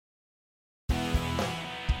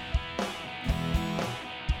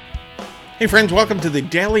Hey friends, welcome to the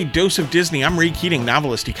Daily Dose of Disney. I'm Ray Keating,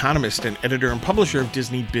 novelist, economist, and editor and publisher of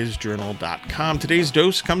DisneyBizJournal.com. Today's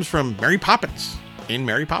dose comes from Mary Poppins in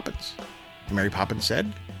Mary Poppins. Mary Poppins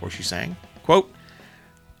said, or she sang, quote,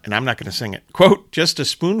 and I'm not going to sing it, quote, "Just a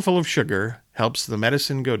spoonful of sugar helps the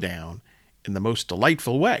medicine go down in the most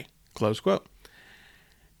delightful way," close quote.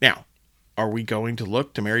 Now, are we going to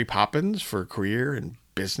look to Mary Poppins for career and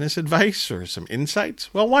business advice or some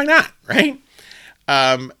insights? Well, why not, right?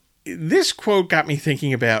 This quote got me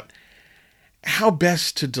thinking about how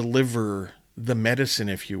best to deliver the medicine,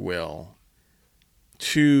 if you will,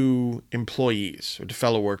 to employees or to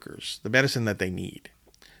fellow workers, the medicine that they need.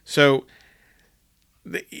 So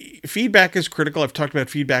the feedback is critical. I've talked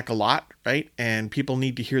about feedback a lot, right? And people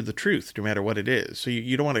need to hear the truth no matter what it is. So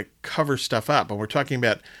you don't want to cover stuff up. When we're talking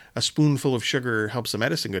about a spoonful of sugar helps the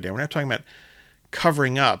medicine go down, we're not talking about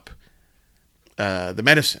covering up the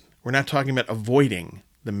medicine. We're not talking about avoiding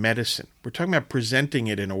the medicine. We're talking about presenting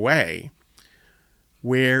it in a way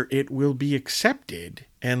where it will be accepted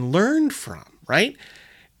and learned from, right?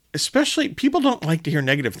 Especially, people don't like to hear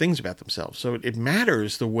negative things about themselves. So it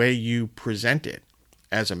matters the way you present it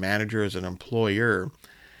as a manager, as an employer,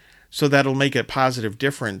 so that'll make a positive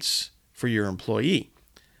difference for your employee,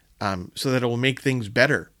 so that it will make things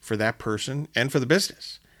better for that person and for the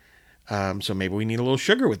business. So maybe we need a little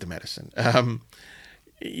sugar with the medicine.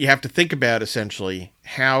 You have to think about essentially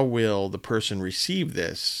how will the person receive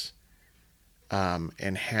this,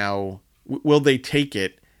 and how will they take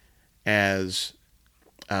it as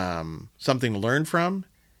something to learn from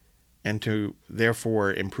and to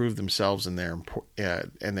therefore improve themselves and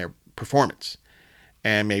their performance.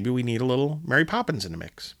 And maybe we need a little Mary Poppins in the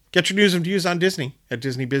mix. Get your news and views on Disney at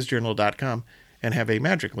DisneyBizJournal.com and have a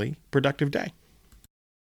magically productive day.